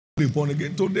born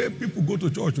again. Today, people go to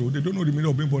church, they don't know the meaning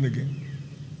of being born again.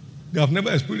 They have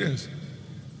never experienced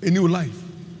a new life.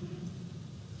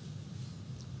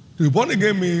 To be born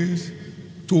again means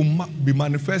to be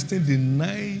manifesting the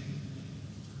 9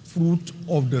 fruit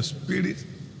of the Spirit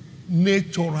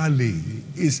naturally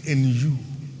is in you.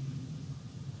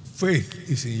 Faith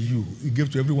is in you. He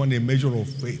gives to everyone a measure of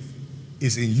faith.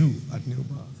 Is in you at new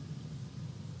birth.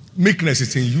 Meekness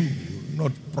is in you,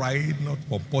 not pride, not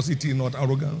pomposity, not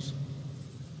arrogance.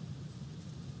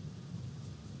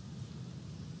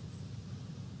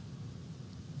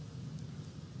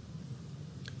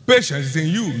 Patience is in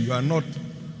you. You are not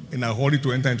in a hurry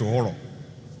to enter into horror.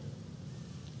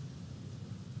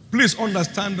 Please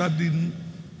understand that the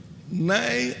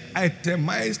 9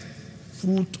 itemized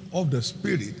fruit of the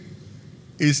Spirit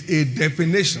is a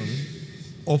definition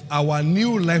of our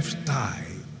new lifestyle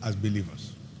as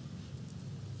believers.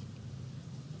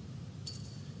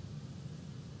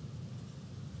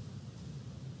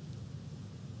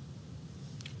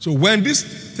 So when these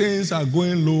things are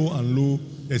going low and low,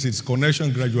 there's a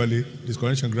disconnection gradually,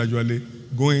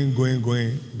 going,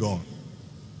 gone.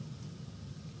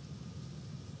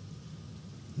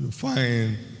 You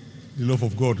find the love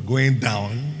of God going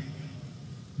down,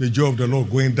 the joy of the Lord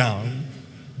going down,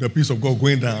 the peace of God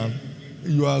going down.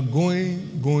 You are going,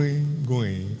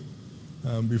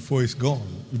 before it's gone,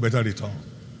 you better return.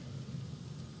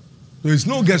 There is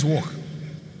no guesswork.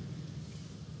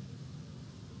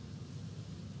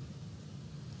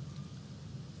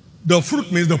 The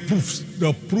fruit means the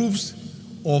proofs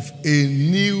of a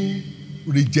new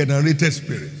regenerated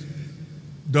spirit.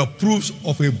 The proofs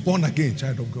of a born-again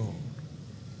child of God.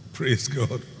 Praise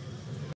God.